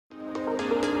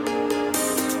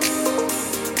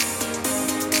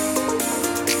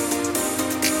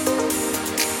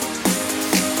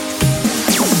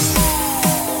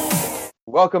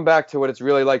Welcome back to What It's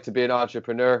Really Like to Be an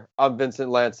Entrepreneur. I'm Vincent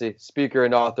Lancy, speaker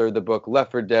and author of the book Left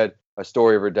for Dead, A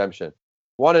Story of Redemption.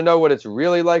 Want to know what it's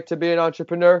really like to be an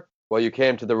entrepreneur? Well, you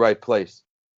came to the right place.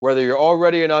 Whether you're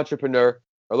already an entrepreneur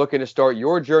or looking to start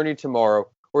your journey tomorrow,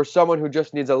 or someone who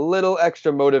just needs a little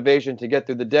extra motivation to get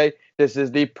through the day, this is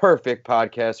the perfect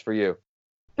podcast for you.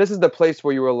 This is the place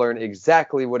where you will learn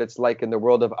exactly what it's like in the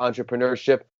world of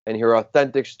entrepreneurship and hear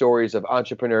authentic stories of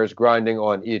entrepreneurs grinding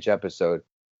on each episode.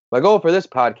 My goal for this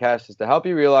podcast is to help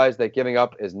you realize that giving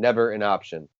up is never an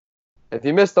option. If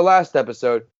you missed the last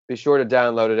episode, be sure to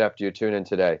download it after you tune in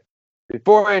today.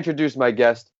 Before I introduce my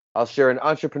guest, I'll share an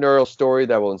entrepreneurial story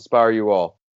that will inspire you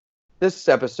all. This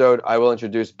episode, I will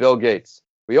introduce Bill Gates.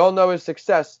 We all know his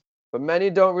success, but many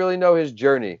don't really know his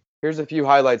journey. Here's a few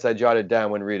highlights I jotted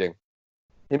down when reading.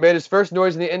 He made his first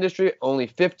noise in the industry only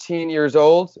 15 years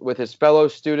old with his fellow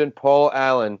student Paul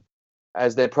Allen,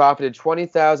 as they profited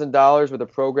 $20,000 with a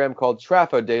program called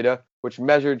TrafoData, which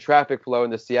measured traffic flow in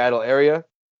the Seattle area.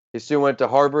 He soon went to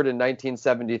Harvard in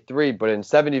 1973, but in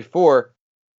 74,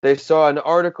 they saw an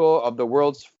article of the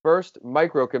world's first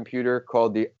microcomputer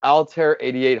called the Altair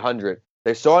 8800.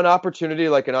 They saw an opportunity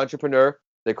like an entrepreneur.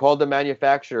 They called the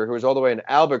manufacturer, who was all the way in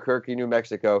Albuquerque, New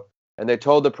Mexico, and they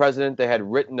told the president they had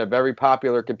written a very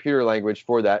popular computer language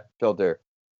for that filter.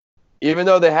 Even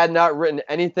though they had not written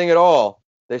anything at all,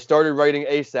 they started writing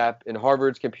ASAP in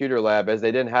Harvard's computer lab as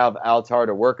they didn't have Altair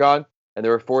to work on, and they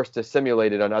were forced to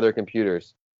simulate it on other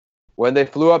computers. When they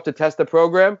flew up to test the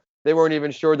program, they weren't even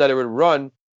sure that it would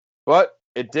run, but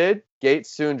it did.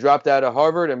 Gates soon dropped out of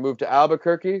Harvard and moved to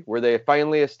Albuquerque, where they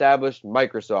finally established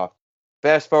Microsoft.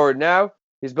 Fast forward now,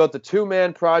 he's built a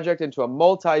two-man project into a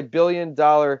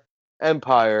multi-billion-dollar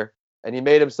empire, and he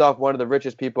made himself one of the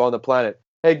richest people on the planet.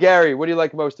 Hey, Gary, what do you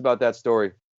like most about that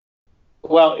story?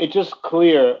 Well, it's just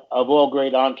clear of all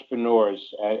great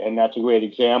entrepreneurs, and that's a great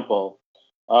example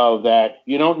of that.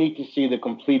 You don't need to see the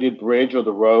completed bridge or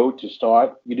the road to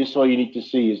start. All you need to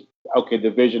see is, okay,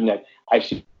 the vision that I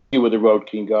see where the road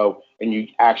can go, and you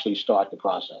actually start the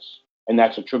process. And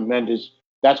that's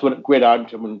what great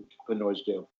entrepreneurs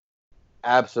do.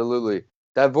 Absolutely.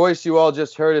 That voice you all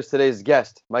just heard is today's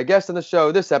guest. My guest on the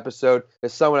show this episode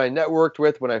is someone I networked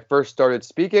with when I first started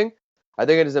speaking. I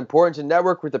think it is important to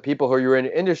network with the people who you're in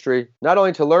the industry, not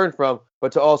only to learn from,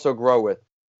 but to also grow with.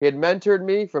 He had mentored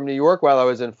me from New York while I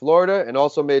was in Florida and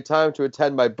also made time to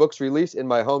attend my book's release in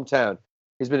my hometown.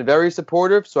 He's been very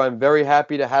supportive, so I'm very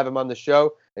happy to have him on the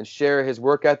show and share his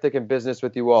work ethic and business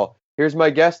with you all. Here's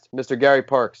my guest, Mr. Gary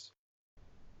Parks.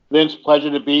 Vince, pleasure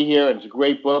to be here. It's a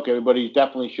great book. Everybody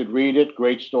definitely should read it.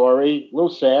 Great story. A little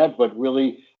sad, but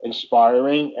really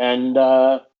inspiring. And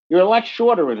you're a lot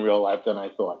shorter in real life than I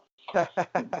thought.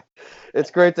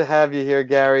 It's great to have you here,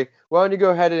 Gary. Why don't you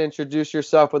go ahead and introduce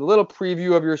yourself with a little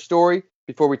preview of your story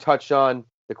before we touch on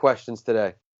the questions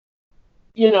today?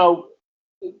 You know,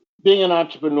 being an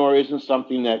entrepreneur isn't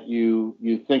something that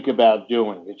you think about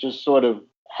doing. It just sort of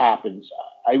happens.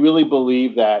 I really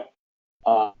believe that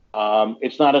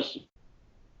it's not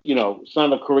it's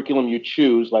not a curriculum you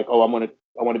choose, like, I want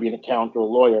to be an accountant or a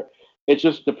lawyer. It's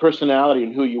just the personality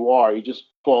and who you are. You just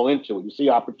fall into it. You see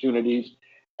opportunities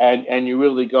and you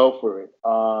really go for it.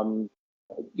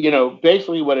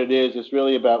 Basically what it is, it's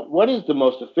really about what is the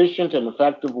most efficient and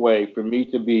effective way for me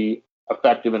to be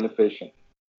effective and efficient.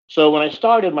 So when I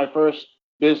started my first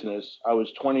business, I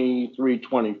was 23,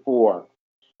 24.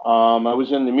 I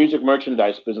was in the music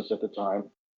merchandise business at the time.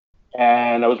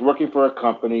 And I was working for a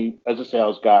company as a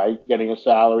sales guy, getting a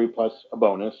salary plus a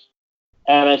bonus.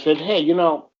 And I said, hey,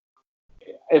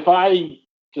 if I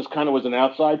just kind of was an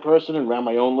outside person and ran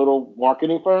my own little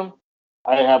marketing firm,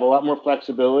 I have a lot more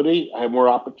flexibility. I have more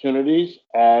opportunities.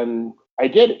 And I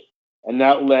did it. And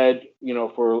that led,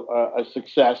 for a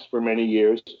success for many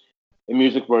years in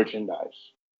music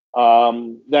merchandise.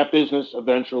 That business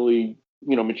eventually,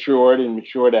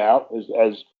 matured out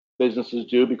as businesses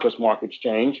do because markets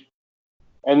change.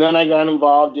 And then I got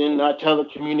involved in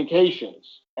telecommunications.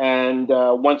 And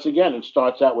once again, it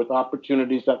starts out with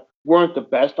opportunities that weren't the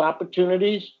best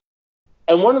opportunities.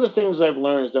 And one of the things I've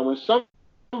learned is that when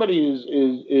somebody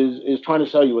is trying to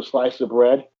sell you a slice of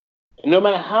bread, and no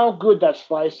matter how good that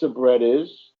slice of bread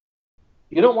is,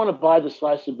 you don't want to buy the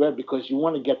slice of bread because you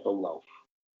want to get the loaf.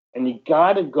 And you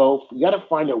got to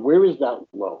find out, where is that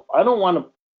loaf? I don't want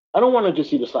to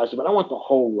just see the slice of bread. I want the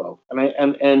whole loaf.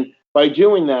 And by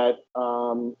doing that,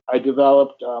 I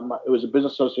developed, it was a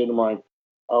business associate of mine,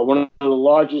 one of the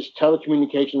largest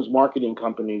telecommunications marketing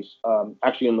companies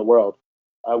actually in the world.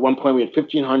 At one point, we had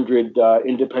 1,500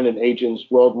 independent agents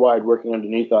worldwide working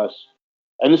underneath us.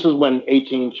 And this is when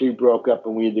AT&T broke up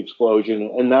and we had the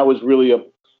explosion. And that was really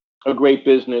a great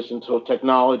business until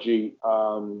technology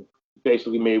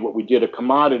basically made what we did a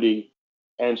commodity.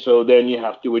 And so then you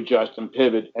have to adjust and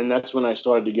pivot. And that's when I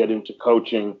started to get into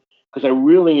coaching because I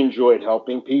really enjoyed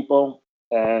helping people.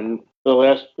 And for the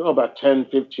last about 10,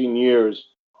 15 years,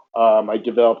 I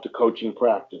developed a coaching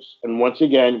practice. And once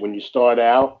again, when you start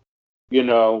out,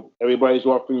 everybody's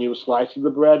offering you a slice of the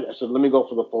bread. I said, let me go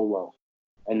for the full loaf.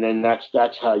 And then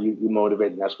that's how you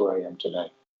motivate, and that's where I am today.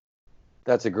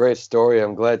 That's a great story.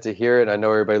 I'm glad to hear it. I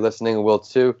know everybody listening will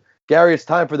too. Gary, it's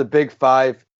time for the Big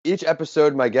Five. Each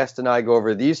episode, my guest and I go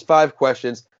over these 5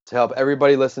 questions to help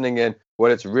everybody listening in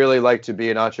what it's really like to be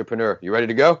an entrepreneur. You ready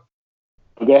to go?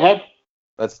 Go ahead.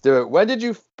 Let's do it. When did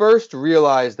you first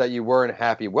realize that you weren't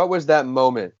happy? What was that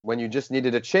moment when you just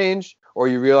needed a change, or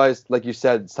you realized, like you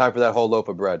said, it's time for that whole loaf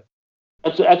of bread?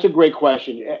 That's a great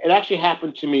question. It actually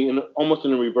happened to me almost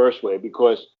in a reverse way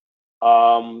because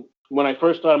when I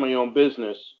first started my own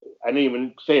business, I didn't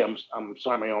even say I'm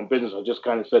starting my own business. I just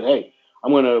kind of said, hey,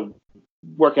 I'm going to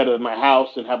work out of my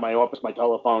house and have my office, my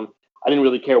telephone. I didn't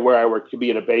really care where I worked. It could be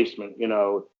in a basement,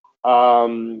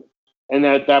 And then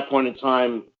at that point in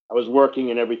time, I was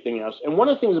working and everything else. And one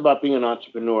of the things about being an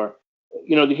entrepreneur,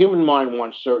 the human mind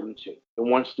wants certainty. It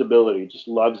wants stability. It just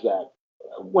loves that.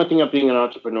 One thing of being an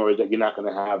entrepreneur is that you're not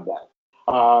going to have that.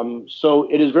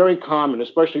 So it is very common,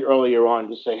 especially earlier on,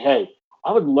 to say, hey,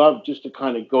 I would love just to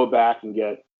kind of go back and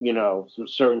get, some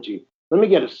certainty. Let me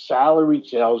get a salaried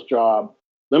sales job.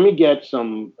 Let me get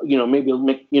some, maybe,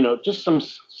 just some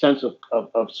sense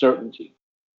of certainty.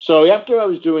 So after I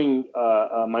was doing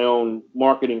my own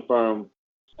marketing firm,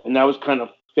 and that was kind of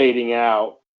fading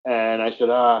out, and I said,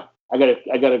 I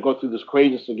gotta go through this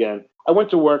craziness again. I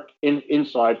went to work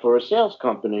inside for a sales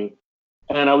company,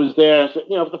 and I was there. So,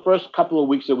 for the first couple of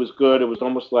weeks, it was good. It was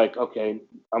almost like, okay,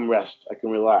 I'm rest. I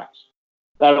can relax.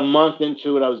 About a month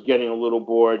into it, I was getting a little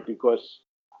bored because,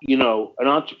 an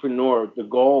entrepreneur, the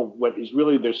goal, what is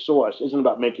really their source, isn't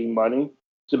about making money.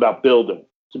 It's about building.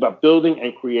 It's about building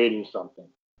and creating something.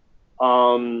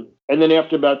 And then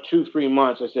after about 2-3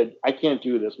 months, I said, I can't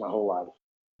do this my whole life.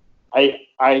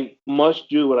 I must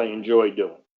do what I enjoy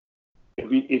doing.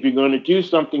 If you're going to do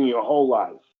something your whole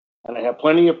life, and I have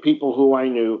plenty of people who I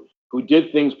knew who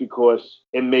did things because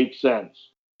it made sense.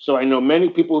 So I know many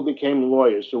people who became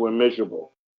lawyers who were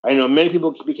miserable. I know many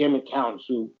people who became accountants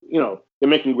who, they're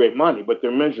making great money, but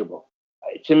they're miserable.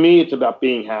 To me, it's about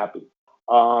being happy.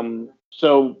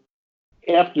 So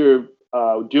after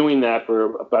doing that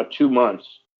for about 2 months,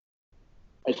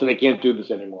 I said, I can't do this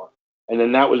anymore. And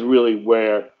then that was really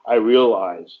where I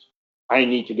realized I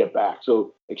need to get back.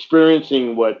 So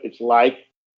experiencing what it's like,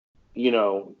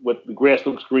 what the grass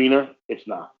looks greener, it's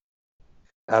not.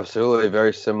 Absolutely.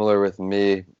 Very similar with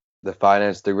me. The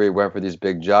finance degree went for these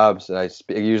big jobs, and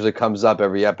it usually comes up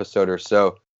every episode or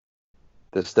so.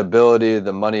 The stability,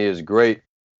 the money is great,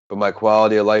 but my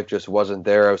quality of life just wasn't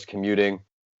there. I was commuting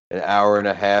an hour and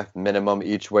a half minimum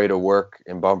each way to work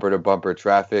in bumper to bumper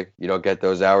traffic. You don't get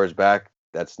those hours back.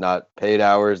 That's not paid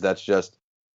hours. That's just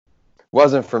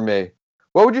wasn't for me.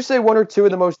 What would you say 1 or 2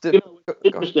 of the most what's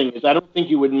interesting is I don't think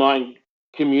you would mind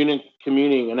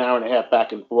commuting an hour and a half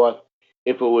back and forth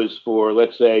if it was for,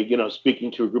 let's say,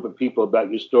 speaking to a group of people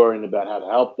about your story and about how to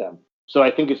help them. So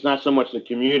I think it's not so much the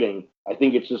commuting. I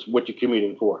think it's just what you're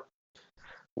commuting for.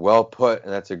 Well put,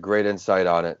 and that's a great insight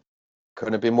on it.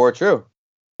 Couldn't be more true.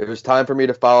 It was time for me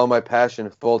to follow my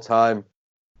passion full time.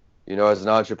 As an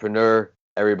entrepreneur,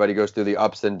 everybody goes through the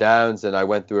ups and downs, and I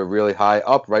went through a really high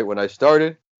up right when I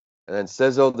started, and then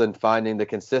sizzled and finding the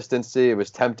consistency. It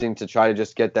was tempting to try to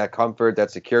just get that comfort,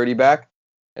 that security back,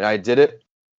 and I did it.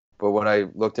 But when I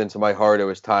looked into my heart, it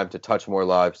was time to touch more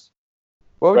lives.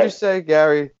 What would you say,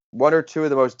 Gary, 1 or 2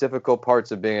 of the most difficult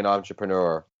parts of being an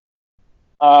entrepreneur?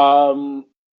 The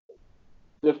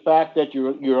fact that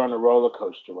you're on a roller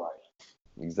coaster ride.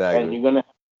 Exactly. And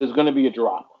there's gonna be a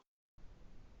drop.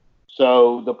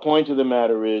 So the point of the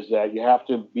matter is that you have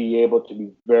to be able to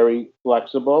be very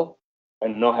flexible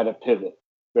and know how to pivot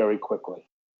very quickly.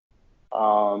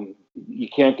 You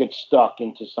can't get stuck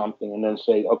into something and then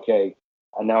say, okay,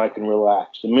 and now I can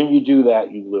relax. The minute you do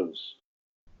that, you lose.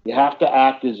 You have to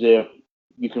act as if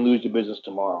you can lose your business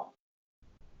tomorrow.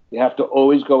 You have to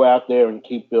always go out there and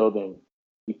keep building.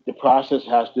 The process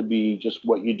has to be just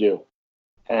what you do.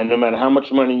 And no matter how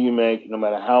much money you make, no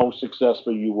matter how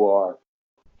successful you are,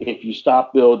 if you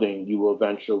stop building, you will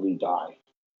eventually die.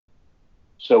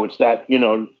 So it's that,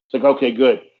 it's like, okay,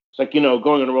 good. It's like,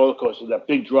 going on a roller coaster, that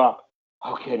big drop.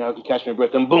 Okay, now I can catch my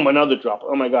breath. And boom, another drop.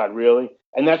 Oh my God, really?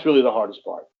 And that's really the hardest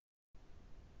part.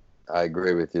 I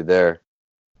agree with you there.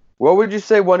 What would you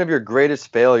say one of your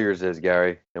greatest failures is,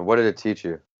 Gary? And what did it teach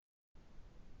you?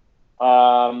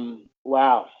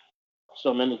 Wow,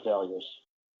 so many failures.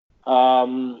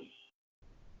 Um,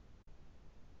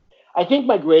 I think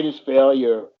my greatest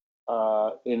failure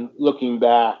in looking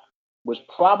back was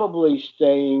probably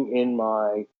staying in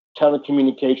my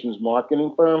telecommunications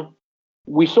marketing firm.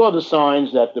 We saw the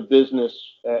signs that the business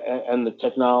and the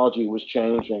technology was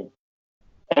changing.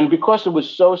 And because it was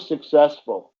so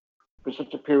successful for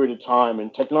such a period of time,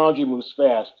 and technology moves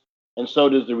fast, and so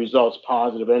does the results,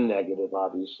 positive and negative,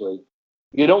 obviously.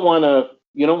 You don't want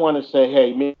to say,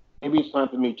 hey, maybe it's time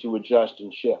for me to adjust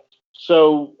and shift.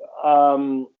 So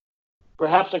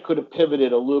perhaps I could have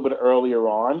pivoted a little bit earlier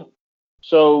on.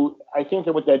 So I think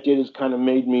that what that did is kind of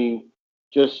made me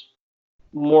just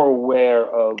more aware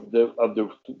of the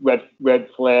red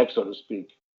flag, so to speak,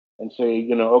 and say,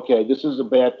 okay, this is a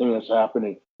bad thing that's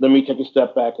happening. Let me take a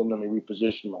step back and let me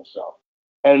reposition myself.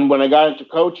 And when I got into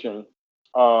coaching,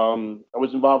 I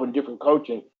was involved in different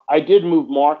coaching. I did move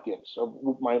markets of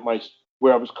my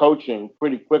where I was coaching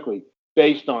pretty quickly,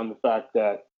 based on the fact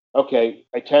that, okay,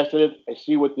 I tested it. I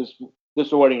see what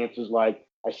this audience is like.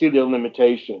 I see their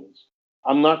limitations.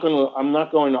 I'm not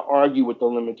going to argue with the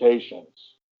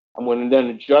limitations. I'm going to then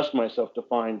adjust myself to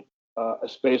find a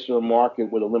space or a market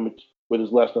where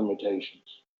there's less limitations.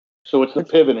 So it's the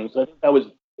pivoting. So I think that was,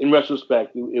 in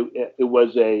retrospect, it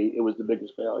was the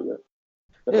biggest failure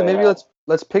that Yeah, I maybe had.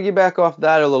 let's piggyback off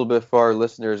that a little bit for our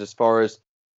listeners as far as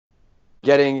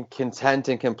getting content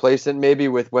and complacent maybe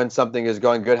with when something is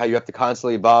going good, how you have to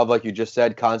constantly evolve, like you just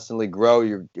said, constantly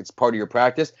grow. It's part of your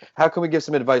practice. How can we give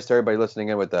some advice to everybody listening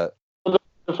in with that?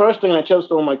 The first thing I tell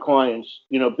all my clients,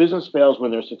 business fails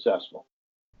when they're successful.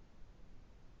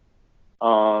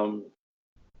 Um,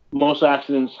 Most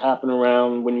accidents happen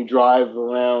around when you drive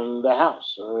around the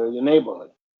house or your neighborhood.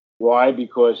 Why?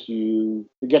 Because you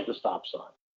forget the stop sign,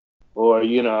 or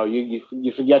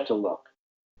you forget to look.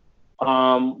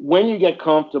 When you get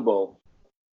comfortable,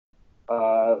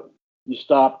 uh, you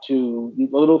stop to the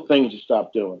little things you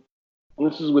stop doing. And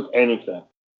this is with anything.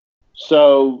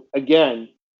 So again,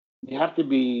 you have to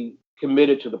be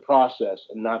committed to the process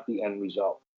and not the end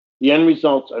result. The end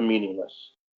results are meaningless.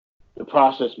 The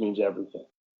process means everything.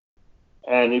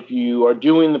 And if you are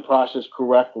doing the process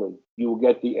correctly, you will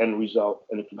get the end result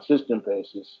on a consistent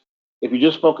basis. If you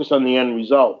just focus on the end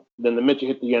result, then the minute you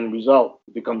hit the end result,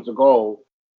 it becomes a goal,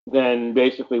 then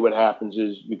basically what happens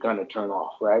is you kind of turn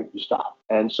off, right? You stop.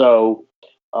 And so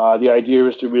the idea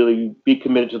is to really be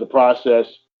committed to the process,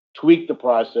 tweak the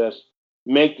process,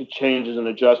 make the changes and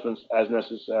adjustments as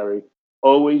necessary,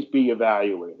 always be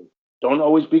evaluating. Don't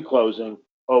always be closing,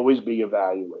 always be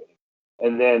evaluating.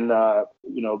 And then,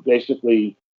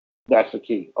 basically, that's the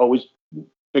key. Always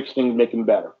fix things, make them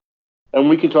better. And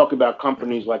we can talk about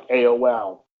companies like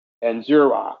AOL and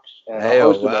Xerox and a Hey,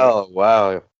 oh host of other. well,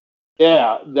 wow.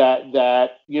 Yeah,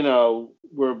 that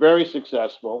were very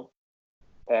successful,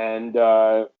 and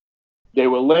they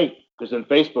were late because then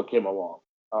Facebook came along.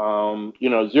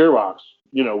 Xerox,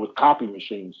 with copy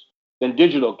machines. Then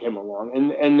digital came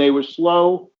along, and they were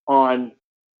slow on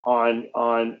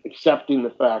accepting the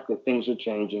fact that things are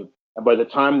changing. And by the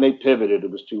time they pivoted,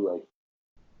 it was too late.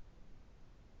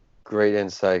 Great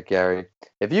insight, Gary.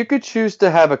 If you could choose to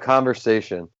have a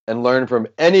conversation and learn from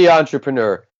any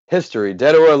entrepreneur, history,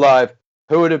 dead or alive,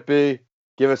 who would it be?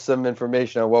 Give us some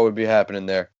information on what would be happening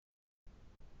there.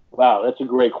 Wow, that's a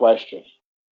great question.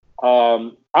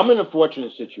 I'm in a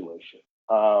fortunate situation.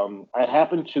 I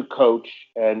happen to coach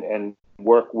and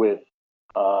work with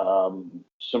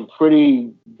some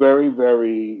pretty, very,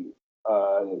 very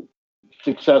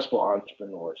successful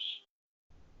entrepreneurs.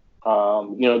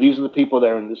 These are the people that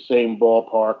are in the same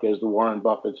ballpark as the Warren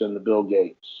Buffetts and the Bill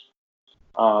Gates.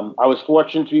 I was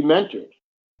fortunate to be mentored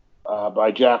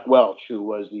by Jack Welch, who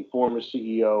was the former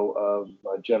CEO of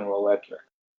General Electric.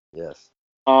 Yes.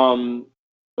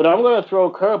 But I'm going to throw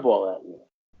a curveball at you.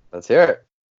 Let's hear it.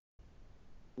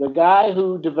 The guy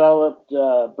who developed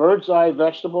Bird's Eye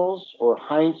vegetables or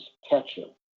Heinz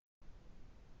ketchup.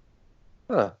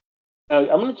 Huh. Now,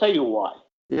 I'm going to tell you why.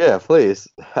 Yeah, please.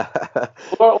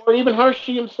 Or even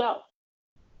Hershey himself.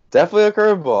 Definitely a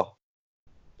curveball.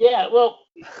 Yeah, well,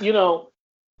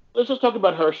 let's just talk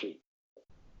about Hershey.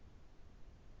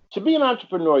 To be an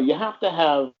entrepreneur, you have to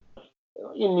have,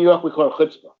 in New York, we call it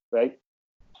chutzpah, right?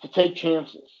 To take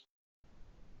chances.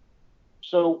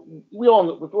 So we're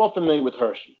all familiar with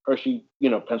Hershey. Hershey,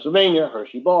 Pennsylvania,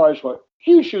 Hershey Bars,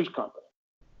 huge shoes company.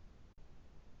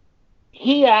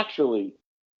 He actually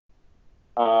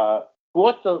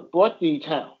bought the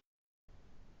town,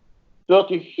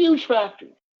 built a huge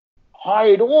factory,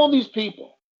 hired all these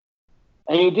people,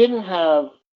 and he didn't have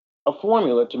a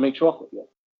formula to make chocolate yet.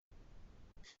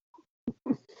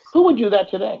 Who would do that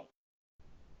today?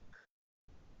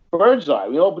 Birdseye.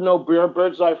 We all know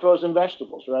Birdseye frozen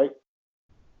vegetables, right?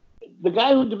 The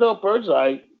guy who developed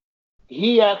Birdseye,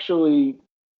 he actually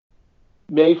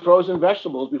made frozen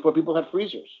vegetables before people had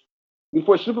freezers,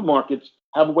 before supermarkets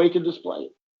have a way to display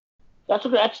it.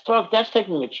 That's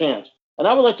taking a chance. And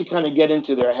I would like to kind of get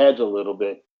into their heads a little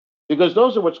bit because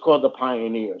those are what's called the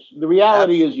pioneers. The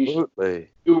reality is you really,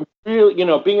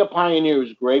 being a pioneer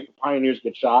is great, but pioneers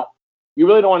get shot. You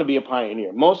really don't want to be a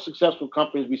pioneer. Most successful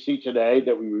companies we see today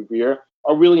that we revere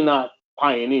are really not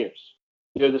pioneers.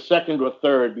 They're the second or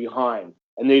third behind,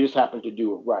 and they just happen to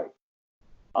do it right.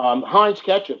 Heinz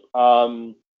Ketchup,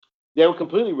 they were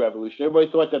completely revolutionary.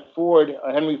 Everybody thought that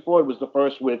Henry Ford was the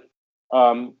first with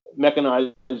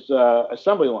mechanized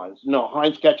assembly lines. No,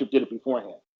 Heinz Ketchup did it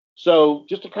beforehand. So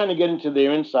just to kind of get into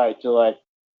their insight to like,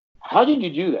 how did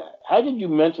you do that? How did you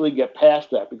mentally get past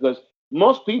that? Because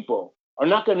most people are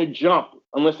not going to jump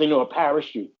unless they know a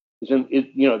parachute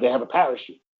they have a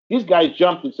parachute. These guys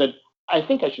jumped and said, I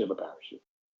think I should have a parachute.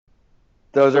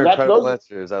 Those are incredible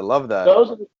answers. I love that.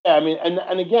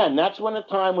 And again, that's a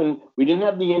time when we didn't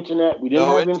have the internet. We didn't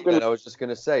have internet. I was just going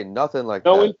to say, nothing like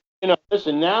that.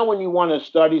 Listen, now when you want to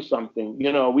study something,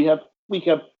 we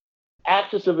have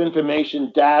access of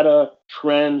information, data,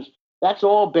 trends. That's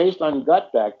all based on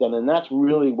gut back then, and that's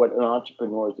really what an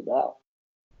entrepreneur is about.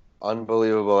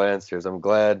 Unbelievable answers. I'm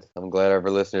glad our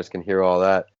listeners can hear all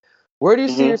that. Where do you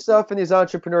see yourself in these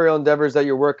entrepreneurial endeavors that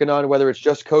you're working on, whether it's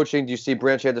just coaching? Do you see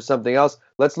branching into something else?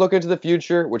 Let's look into the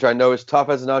future, which I know is tough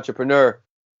as an entrepreneur,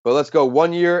 but let's go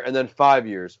 1 year and then 5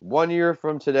 years. 1 year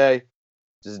from today,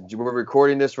 we're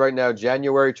recording this right now,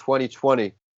 January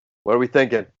 2020. What are we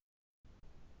thinking?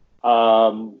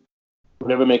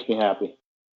 Whatever makes me happy.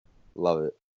 Love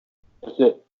it. That's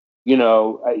it.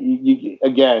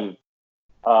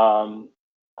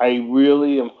 I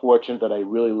really am fortunate that I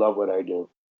really love what I do.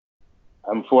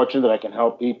 I'm fortunate that I can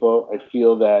help people. I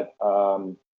feel that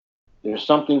there's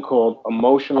something called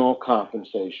emotional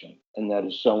compensation, and that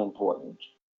is so important.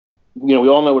 We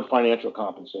all know what financial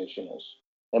compensation is,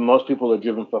 and most people are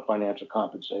driven for financial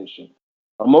compensation.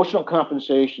 Emotional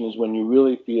compensation is when you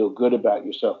really feel good about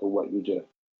yourself or what you do.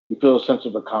 You feel a sense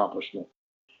of accomplishment.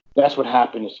 That's what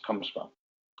happiness comes from.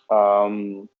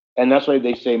 And that's why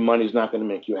they say money's not going to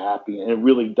make you happy, and it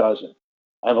really doesn't.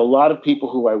 I have a lot of people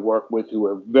who I work with who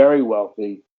are very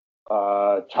wealthy,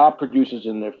 top producers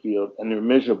in their field, and they're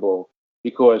miserable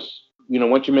because,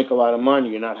 once you make a lot of money,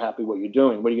 you're not happy what you're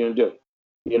doing. What are you going to do?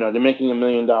 They're making $1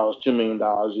 million, $2 million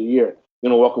a year. You're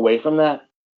going to walk away from that?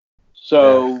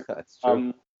 So, yeah, that's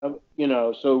true.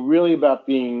 So really about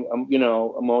being,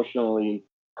 emotionally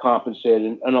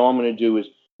compensated. And all I'm going to do is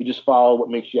you just follow what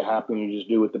makes you happy and you just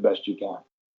do it the best you can.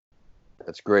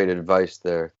 That's great advice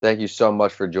there. Thank you so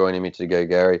much for joining me today,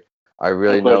 Gary. I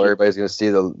really know everybody's going to see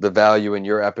the value in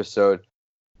your episode.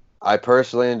 I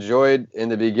personally enjoyed in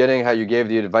the beginning how you gave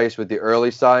the advice with the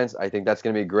early signs. I think that's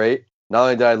going to be great. Not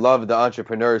only did I love the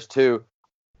entrepreneurs too,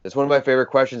 it's one of my favorite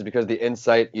questions because the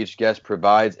insight each guest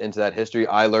provides into that history.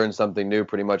 I learn something new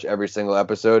pretty much every single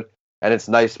episode. And it's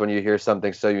nice when you hear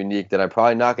something so unique that I'm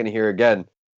probably not going to hear again,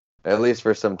 at least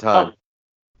for some time.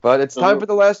 But it's time for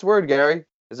the last word, Gary.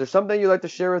 Is there something you'd like to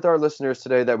share with our listeners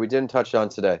today that we didn't touch on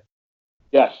today?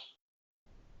 Yes.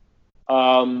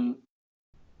 The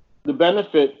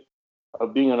benefit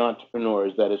of being an entrepreneur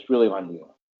is that it's really on you.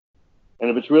 And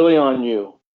if it's really on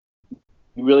you,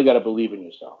 you really got to believe in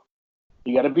yourself.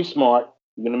 You got to be smart.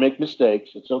 You're going to make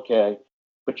mistakes. It's okay.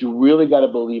 But you really got to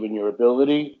believe in your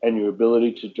ability and your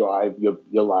ability to drive your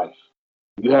life.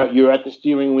 You're at the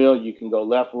steering wheel. You can go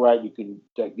left, right. You can,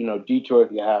 detour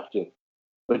if you have to.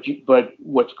 But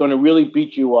what's going to really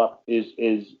beat you up is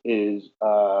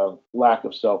lack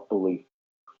of self-belief.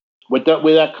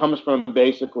 Where that comes from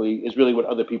basically is really what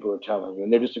other people are telling you,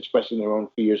 and they're just expressing their own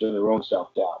fears and their own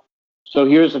self-doubt. So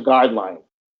here's a guideline: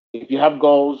 if you have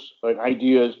goals or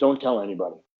ideas, don't tell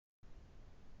anybody.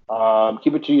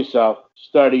 Keep it to yourself.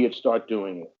 Study it. Start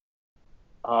doing it.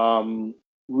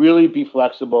 Really be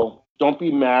flexible. Don't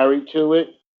be married to it,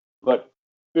 but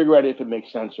figure out if it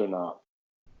makes sense or not.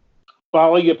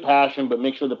 Follow your passion, but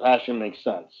make sure the passion makes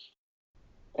sense.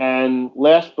 And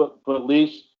last but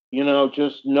least,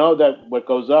 just know that what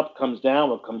goes up comes down,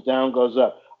 what comes down goes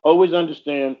up. Always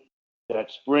understand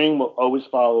that spring will always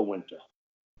follow winter.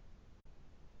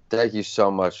 Thank you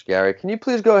so much, Gary. Can you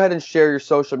please go ahead and share your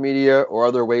social media or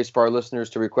other ways for our listeners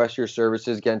to request your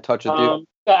services, get in touch with you?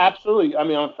 Yeah, absolutely. I'm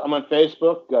on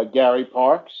Facebook. Gary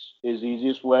Parks is the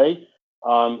easiest way.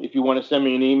 If you want to send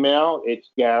me an email, it's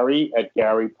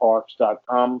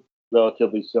gary@garyparks.com.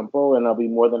 Relatively simple, and I'll be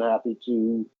more than happy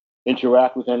to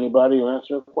interact with anybody or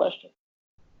answer a question.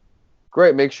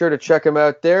 Great. Make sure to check him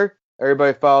out there.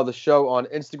 Everybody follow the show on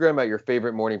Instagram at Your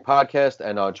Favorite Morning Podcast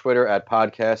and on Twitter at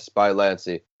Podcasts by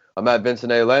Lancy. I'm at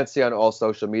Vincent A. Lancy on all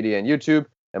social media and YouTube,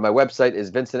 and my website is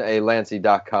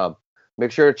vincentalancy.com.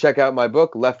 Make sure to check out my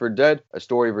book, Left for Dead, A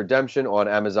Story of Redemption, on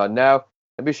Amazon now,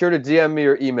 and be sure to DM me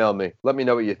or email me. Let me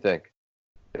know what you think.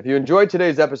 If you enjoyed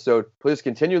today's episode, please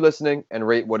continue listening and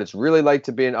rate What It's Really Like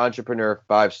to Be an Entrepreneur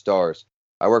 5 stars.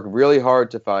 I work really hard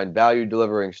to find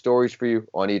value-delivering stories for you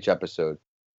on each episode.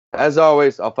 As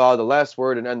always, I'll follow the last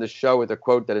word and end the show with a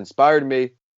quote that inspired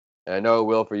me, and I know it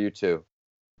will for you too.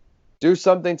 Do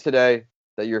something today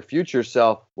that your future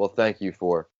self will thank you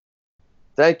for.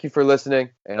 Thank you for listening,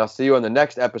 and I'll see you on the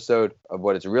next episode of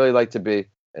What It's Really Like to Be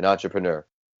an Entrepreneur.